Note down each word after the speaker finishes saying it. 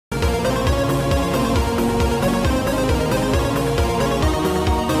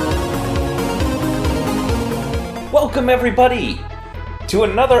Welcome everybody to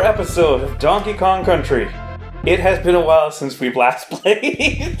another episode of Donkey Kong Country. It has been a while since we've last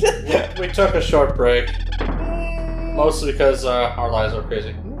played. We took a short break. Mostly because our lives are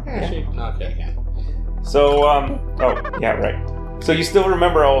crazy. Actually, okay, I can. So, oh, yeah, right. So you still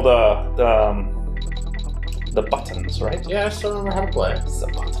remember all the buttons, right? Yeah, I still remember how to play. The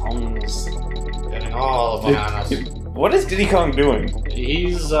buttons. Getting all the bananas. What is Diddy Kong doing?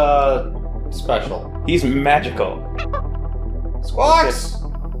 He's, special. He's magical. Squawks!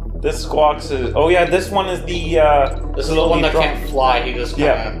 This Squawks is... Oh yeah, this one is the, This is the one that can't fly, he just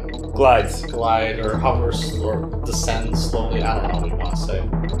kinda... glides. Glide, or hovers, or descends slowly. I don't know what you want to say.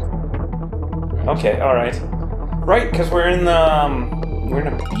 Okay, alright. Right, because we're in the... we're in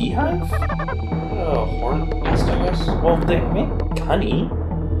a beehive? Oh, horn nest, I guess? Well, they make honey.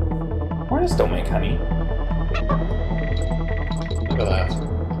 Hornets don't make honey. Look at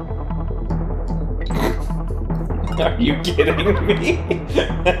that. Are you kidding me?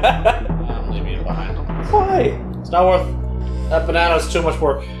 I'm leaving it behind. Why? It's not worth... That banana's too much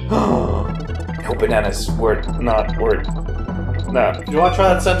work. No bananas. Word. Not word. No. You want to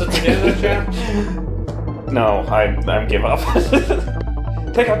try that sentence again, there, champ? No, I'm give up.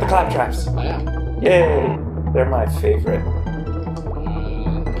 Take out the claptraps. I am. Yay! They're my favorite.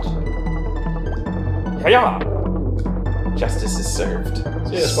 Hiya! Justice is served.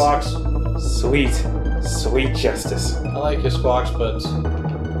 See ya, Squawks. Sweet. Sweet justice. I like you, Squawks, but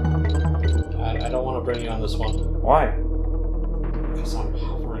I don't want to bring you on this one. Why? Because I'm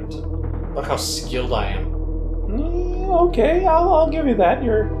hovering to... Look how skilled I am. Okay, I'll give you that.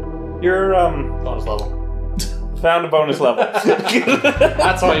 You're Bonus level. found a bonus level.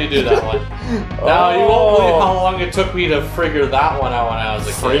 That's why you do that one. Now, you won't believe how long it took me to figure that one out when I was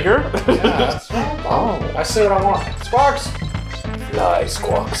a kid. Frigger? Yeah. Oh. I say what I want. Squawks! Fly,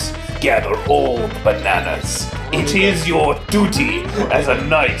 Squawks. Gather all the bananas. It is your duty as a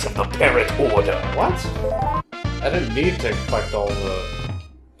knight of the Parrot Order. What? I didn't need to collect all the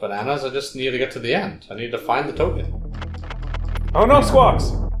bananas, I just needed to get to the end. I needed to find the token. Oh no,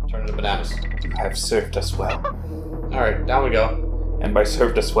 Squawks! Turn into bananas. You have served us well. Alright, down we go. And by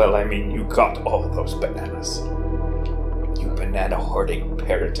served us well, I mean you got all those bananas. You banana-hoarding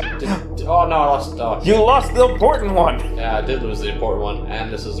parrot. Oh no, I lost... Oh, You lost the important one! yeah, I did lose the important one,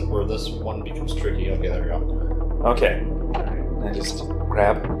 and this is where this one becomes tricky. Okay, there we go. Okay. I just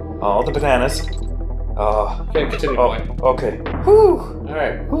grab all the bananas. Okay, continue going. Okay. Whew.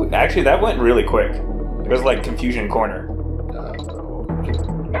 Alright. Whew. Actually, that went really quick. It was like Confusion Corner.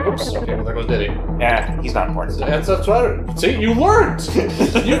 Oops, okay, well there goes Diddy. Yeah, he's not important. That's what... See, you learned!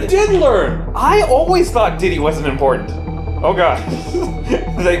 You did learn! I always thought Diddy wasn't important. Oh god.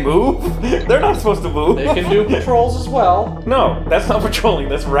 They move? They're not supposed to move. They can do patrols as well. No, that's not patrolling.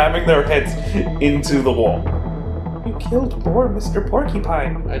 That's ramming their heads into the wall. You killed poor Mr.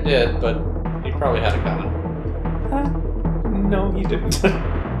 Porcupine. I did, but he probably had it coming. No, he didn't.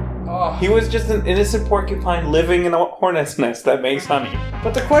 Oh. He was just an innocent porcupine living in a hornet's nest that makes honey.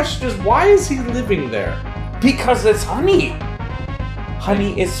 But the question is, why is he living there? Because it's honey.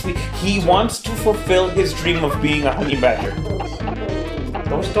 Honey is sweet. He wants to fulfill his dream of being a honey badger.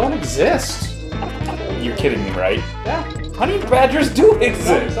 Those don't exist. You're kidding me, right? Yeah. Honey badgers do They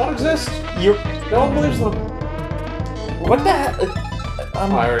exist. don't exist. You're... No one believes them. What the hell?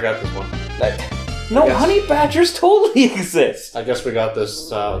 Oh, I already got this one. No, Yes. honey badgers totally exist. I guess we got this,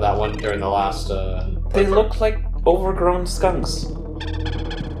 that one during the last, They look like overgrown skunks.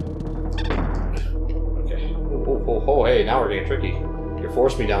 Okay. Oh, hey, now we're getting tricky. You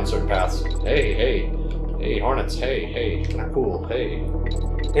forced me down certain paths. Hey, hornets, hey, not cool, hey.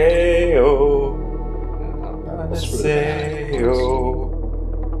 Hey-oh.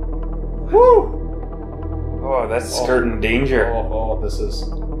 Woo! Oh, that's skirting danger. Oh, this is...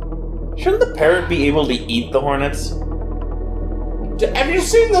 Shouldn't the parrot be able to eat the hornets? Have you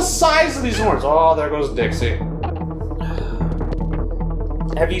seen the size of these horns? Oh, there goes Dixie.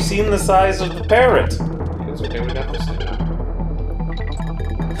 Have you seen the size of the parrot? It's okay, we got this thing now.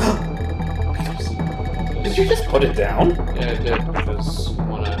 Did you just put it down? Yeah, I did, because I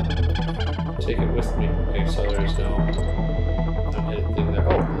want to take it with me. Okay, so there's no hidden thing there.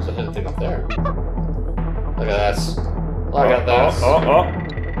 Oh, there's a hidden thing up there. Look at that. Look at that. Oh.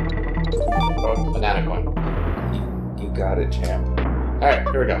 Banana coin. You got it, champ. Alright,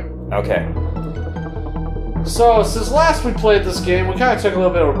 here we go. Okay. So, since last we played this game, we kind of took a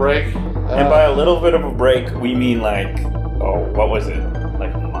little bit of a break. And by a little bit of a break, we mean like, what was it?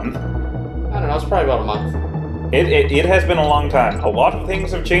 Like a month? I don't know, it's probably about a month. It has been a long time. A lot of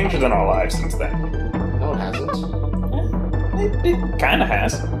things have changed in our lives since then. No, it hasn't. It kind of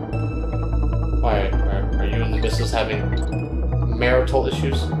has. Why, are you you and the missus having marital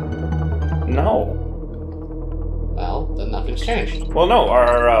issues? No. Well, then nothing's changed. Well, no.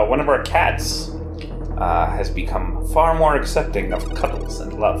 Our one of our cats has become far more accepting of cuddles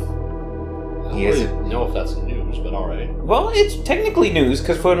and love. I don't really know if that's news, but alright. Well, it's technically news,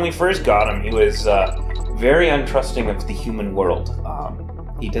 because when we first got him, he was very untrusting of the human world.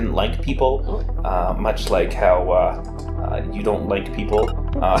 He didn't like people, much like how you don't like people.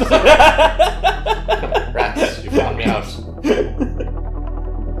 Rats, you found me out.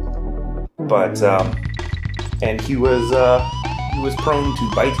 But, and he was prone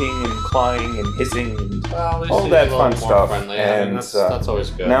to biting and clawing and hissing and all that fun stuff. Friendly. And I mean, that's always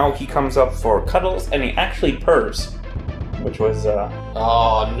good. Now he comes up for cuddles, and he actually purrs, which was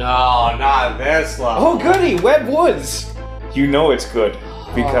Oh no, not this level. Oh goody, Web Woods. You know it's good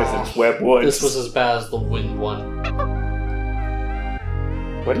because it's Web Woods. This was as bad as the wind one.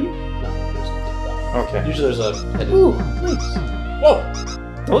 What do you? No, there's nothing. Okay. Usually there's a hidden. Ooh, nice. Whoa.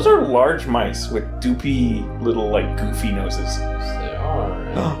 Those are large mice with doopy little like goofy noses. Yes, they are.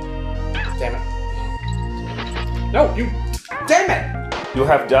 Damn it. No, you. Damn it! You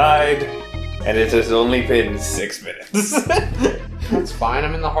have died, and it has only been 6 minutes. That's fine.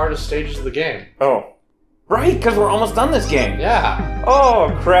 I'm in the hardest stages of the game. Oh, right, because we're almost done this game. Yeah.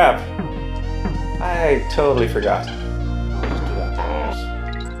 Oh crap! I totally forgot. I'll just do that.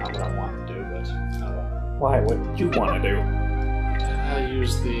 Not what I want to do, but oh well. Why? What do you want to do? I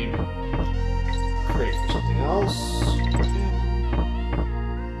use the crate for something else.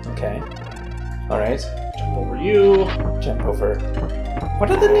 Okay. All right. Jump over you. Jump over.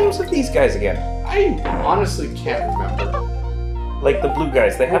 What are the names of these guys again? I honestly can't remember. Like the blue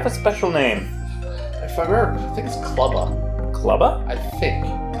guys, they have a special name. If I remember, I think it's Clubba. Clubba? I think.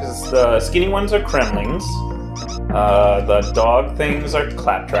 Because the skinny ones are Kremlings. The dog things are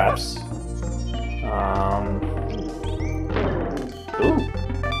Claptraps. Ooh.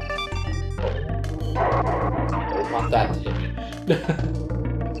 Don't want that to hit me.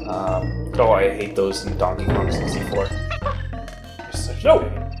 Oh, I hate those in Donkey Kong 64. They're such a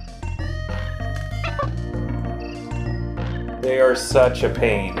pain. They are such a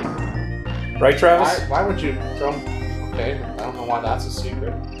pain. Right, Travis? Why would you throw them? Okay, I don't know why that's a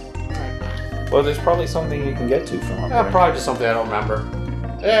secret. Right. Well, there's probably something you can get to from up Yeah, there. probably just something I don't remember.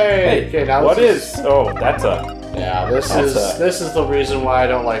 Hey, okay, now what this is? Oh, that's a... Yeah, this is the reason why I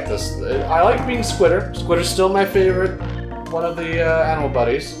don't like this. I like being Squitter. Squitter's still my favorite, one of the animal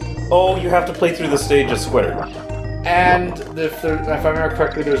buddies. Oh, you have to play through the stage as Squitter. And if I remember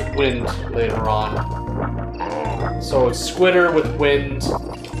correctly, there's Wind later on. So it's Squitter with Wind.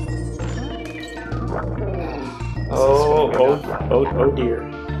 Oh dear.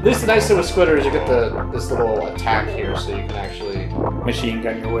 At least the nice thing with Squitter is you get this little attack here, so you can actually Machine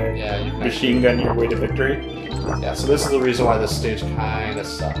gun your way. you can Machine gun your way to victory. Yeah, so this is the reason why this stage kind of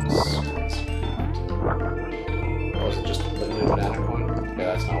sucks. Was it just literally a banana coin? Okay,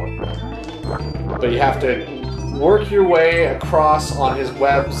 that's not working. But you have to work your way across on his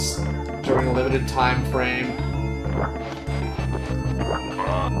webs during a limited time frame.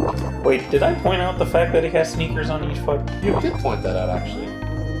 Wait, did I point out the fact that he has sneakers on each foot? You did point that out, actually.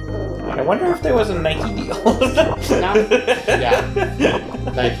 I wonder if there was a Nike deal. No? Yeah.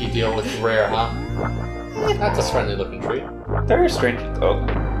 Nike deal with Rare, huh? That's a friendly looking tree. They're strange. Oh.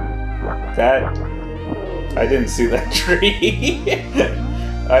 That... I didn't see that tree.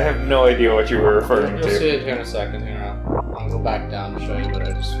 I have no idea what you were referring You'll to. see it here in a second. Here, I'll go back down to show you what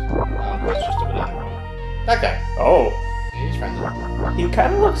I just... it's just a banana coin. That guy. Oh. He's friendly. He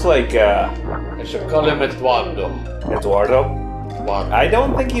kind of looks like, I should call him Eduardo. Eduardo? Eduardo. I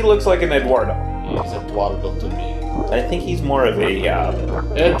don't think he looks like an Eduardo. He's Eduardo to me. I think he's more of a,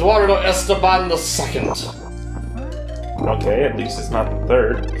 Eduardo Esteban II. Okay, at least it's not the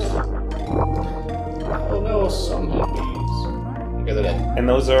third. Oh no, some hippies. Okay, they're dead. And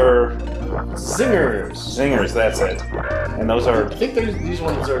those are... Zingers. Zingers, that's it. And those are... I think these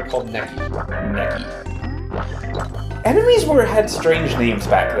ones are called Neki. Neki. Enemies had strange names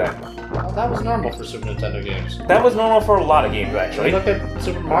back then. Well, that was normal for Super Nintendo games. That was normal for a lot of games, actually. Look at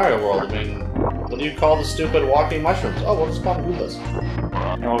Super Mario World. I mean, what do you call the stupid walking mushrooms? Oh, we'll just call them Goombas.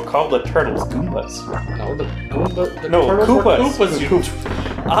 And we'll call the turtles Goombas. No, the Goomba... The No, turtles Koopas. were Koopas, you...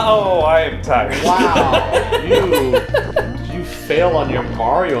 Oh, I am tired. Wow, you fail on your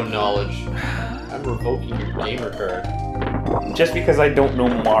Mario knowledge. I'm revoking your gamer card. Just because I don't know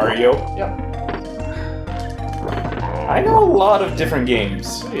Mario. Yep. I know a lot of different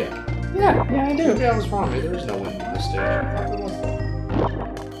games. Oh, yeah. Yeah, I do. Maybe I was wrong. Maybe there is no wind in this stage.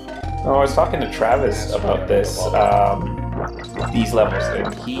 Oh, I was talking to Travis about this. these levels,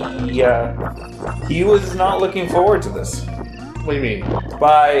 and he was not looking forward to this. What do you mean?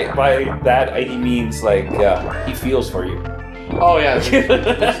 By that, he means like he feels for you. Oh yeah,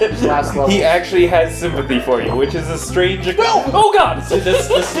 this last level. He actually has sympathy for you, which is a strange. Well, oh god! See, this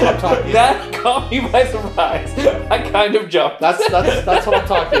is what I'm talking about. That caught me by surprise. I kind of jumped. That's what I'm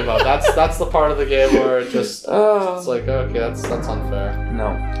talking about. That's the part of the game where it just it's like, okay, that's unfair.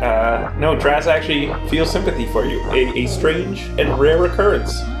 No, Traz actually feels sympathy for you. A strange and rare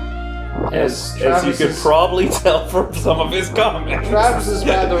occurrence. As you could probably tell from some of his comments. Travis is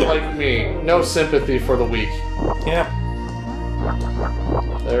rather like me. No sympathy for the weak. Yeah.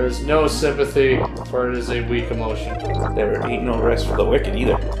 There is no sympathy, for it is a weak emotion. There ain't no rest for the wicked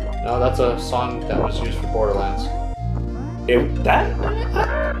either. No, that's a song that was used for Borderlands. You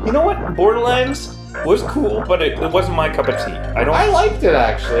know what? Borderlands was cool, but it wasn't my cup of tea. I liked it,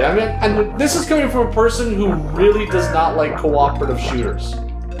 actually. I mean, and this is coming from a person who really does not like cooperative shooters.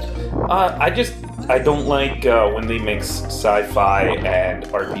 I don't like when they mix sci-fi and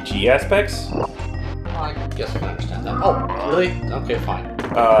RPG aspects. I guess I can understand that. Oh, really? Okay, fine.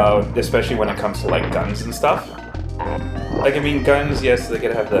 Especially when it comes to like guns and stuff. Like, I mean, guns, yes, they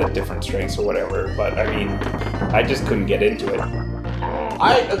could have the different strengths or whatever, but I mean, I just couldn't get into it.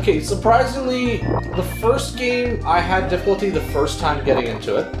 Okay, surprisingly, the first game I had difficulty the first time getting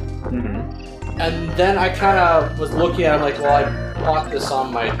into it. Mm-hmm. And then I kind of was looking at it like, well, I bought this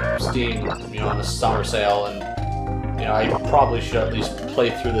on my Steam, on a summer sale, and I probably should at least play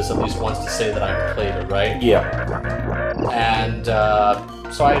through this at least once to say that I played it, right? Yeah. And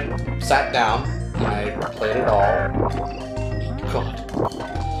so I sat down and I played it all. God.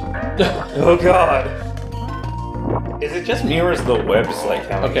 Oh god. Is it just me or is the webs like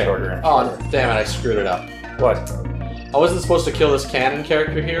having shorter and shorter? Oh, damn it, I screwed it up. What? I wasn't supposed to kill this cannon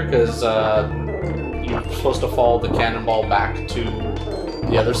character here because you're supposed to follow the cannonball back to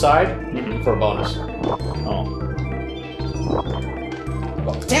the other side for a bonus. Oh.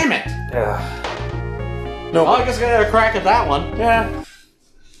 Oh, damn it! No. Well, I guess I got a crack at that one. Yeah.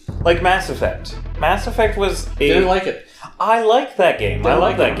 Like Mass Effect. Mass Effect was Didn't like it. I liked that game. I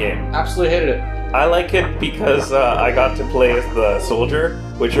love that game. Absolutely hated it. I like it because I got to play as the soldier,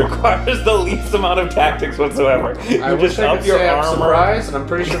 which requires the least amount of tactics whatsoever. I wish I could say I'm surprised, and I'm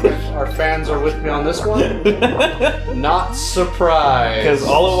pretty sure our fans are with me on this one. Not surprised. Because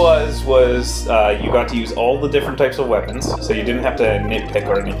all it was you got to use all the different types of weapons, so you didn't have to nitpick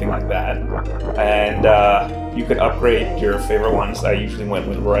or anything like that. And you could upgrade your favorite ones. I usually went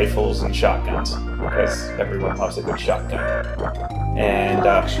with rifles and shotguns, because everyone loves a good shotgun. And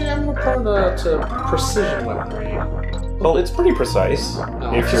actually, I'm more prone to precision weaponry. Well, it's pretty precise.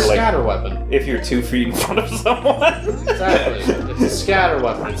 No, it's a scatter weapon. If you're 2 feet in front of someone. Exactly. It's a scatter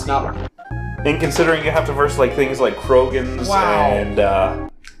weapon. It's not. And considering you have to verse like things like Krogans and I'm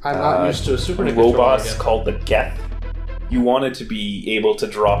not used to a super robots called the Geth, you wanted to be able to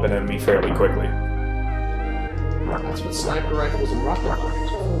drop an enemy fairly quickly. That's what sniper rifles and rocket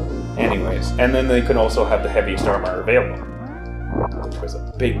launchers are. Anyways, and then they could also have the heaviest armor available. Which was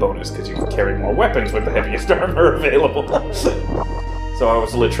a big bonus because you could carry more weapons with the heaviest armor available. So I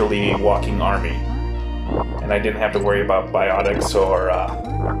was literally a walking army. And I didn't have to worry about biotics or,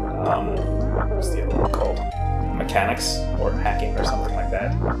 what's the other one called? Mechanics or hacking or something like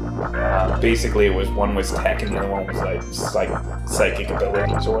that. Basically it was one was tech and the other one was like psychic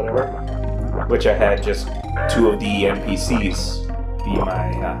abilities or whatever. Which I had just 2 of the NPCs be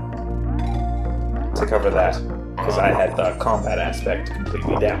my, to cover that. Because I had the combat aspect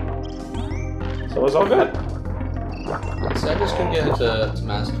completely down. So it was all good. So I just couldn't get into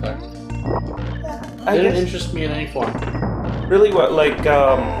Mass Effect. It didn't interest me in any form. Really? What? Like,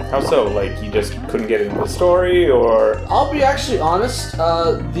 how so? Like, you just couldn't get into the story, or...? I'll be actually honest,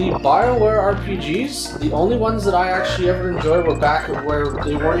 the BioWare RPGs, the only ones that I actually ever enjoyed were back where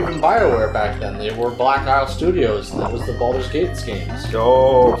they weren't even BioWare back then. They were Black Isle Studios, and that was the Baldur's Gate games.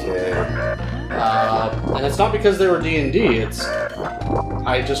 Okay. And it's not because they were D&D, it's...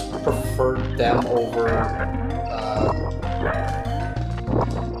 I just preferred them over...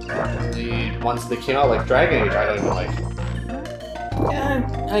 the ones that came out, like Dragon Age, I don't even like.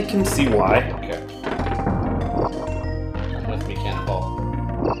 Yeah, I can see why. Okay. Come with me, Cannonball.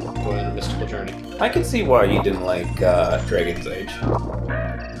 Going on a mystical journey. I can see why you didn't like Dragon's Age.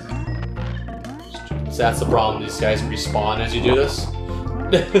 So that's the problem, these guys respawn as you do this.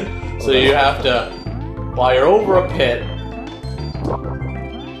 So you have to, while you're over a pit...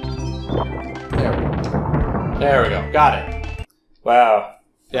 There we go. Got it. Wow.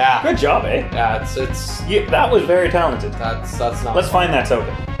 Yeah. Good job, eh? Yeah, it's Yeah, that was very talented. that's not. Let's find that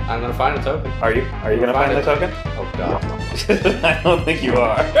token. I'm gonna find a token. Are you? Are you gonna find the token? Oh god. I don't think you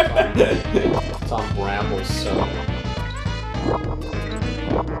are. It's on brambles, so.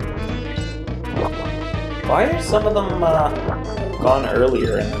 Why are some of them gone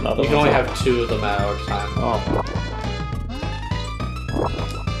earlier and then other You can only have 2 of them at a time. Oh.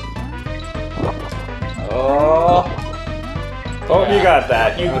 Oh. Oh, Yeah. you got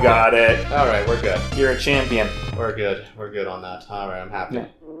that. You Okay. got it. Alright, we're good. You're a champion. We're good. We're good on that. Alright, I'm happy. Yeah.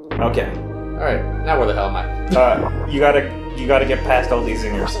 Okay. Alright, now where the hell am I? You gotta get past all these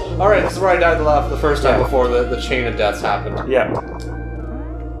zingers. Alright, this is where I died the first time Yeah. before the chain of deaths happened. Yeah.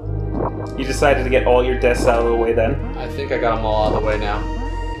 You decided to get all your deaths out of the way then? I think I got them all out of the way now.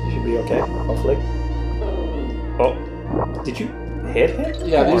 You should be okay, hopefully. Oh. Did you hit him?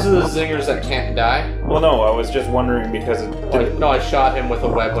 Yeah, these are the zingers that can't die. Well, no, I was just wondering because it didn't... No, I shot him with a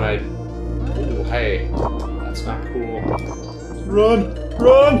web when I... Ooh, hey. That's not cool. Run!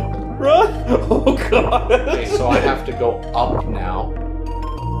 Run! Run! Oh, God! Okay, so I have to go up now.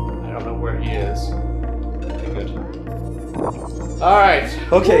 I don't know where he is. Okay, good. Alright.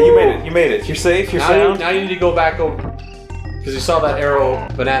 Okay, you made it. You made it. You're safe. You're sound. Now you need to go back over... Because you saw that arrow,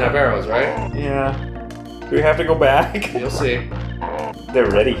 banana of arrows, right? Yeah. Do we have to go back? You'll see. They're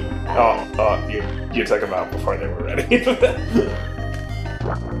ready. Oh, you took them out before they were ready.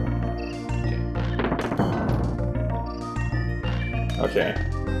 Okay.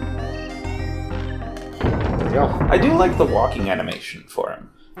 There we go. I do like the walking animation for him.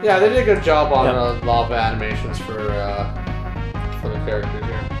 Yeah, they did a good job on Yeah. lava animations for the characters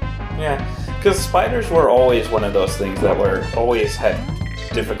here. Yeah, because spiders were always one of those things that were always had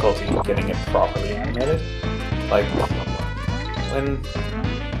difficulty getting it properly animated. Like,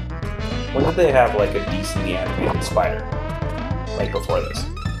 when did they have like a decently animated spider? Like before this?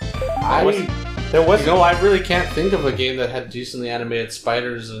 There was. You know, I really can't think of a game that had decently animated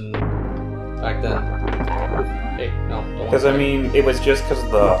spiders and back then. Hey, no, don't. Because I mean, it was just because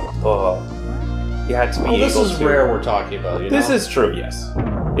the you had to be. Well, this able is to, rare. We're talking about. This is true. Yes,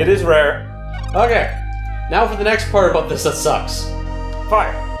 it is rare. Okay. Now for the next part about this that sucks.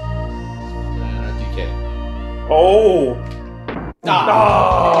 Fire. DK. Oh.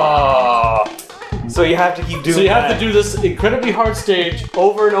 Ah. So you have to keep doing. So you have that. to do this incredibly hard stage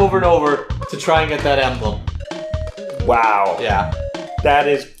over and over and over to try and get that emblem. Wow. Yeah. That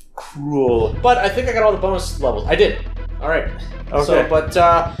is cruel. But I think I got all the bonus levels. I did. All right. Okay. So, but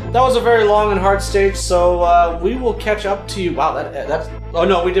that was a very long and hard stage. So we will catch up to you. Wow, that's. Oh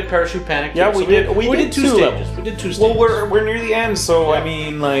no, we did parachute panic. Yeah, too. we So did. We did did two two stages. levels. We did 2 stages. Well, we're near the end, so Yeah. I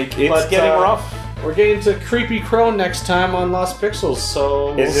mean, like, it's But, getting rough. We're getting to Creepy Crow next time on Lost Pixels.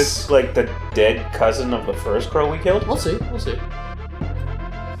 So Is this like the dead cousin of the first crow we killed? We'll see. We'll see.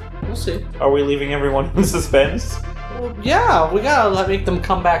 We'll see. Are we leaving everyone in suspense? Well, yeah, we gotta make them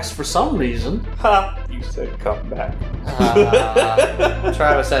comebacks for some reason. Ha! You said come back.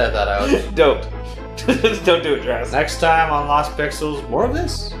 Travis edit that out. Don't. Don't do it, Travis. Next time on Lost Pixels, more of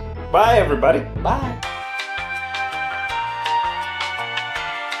this. Bye, everybody. Bye.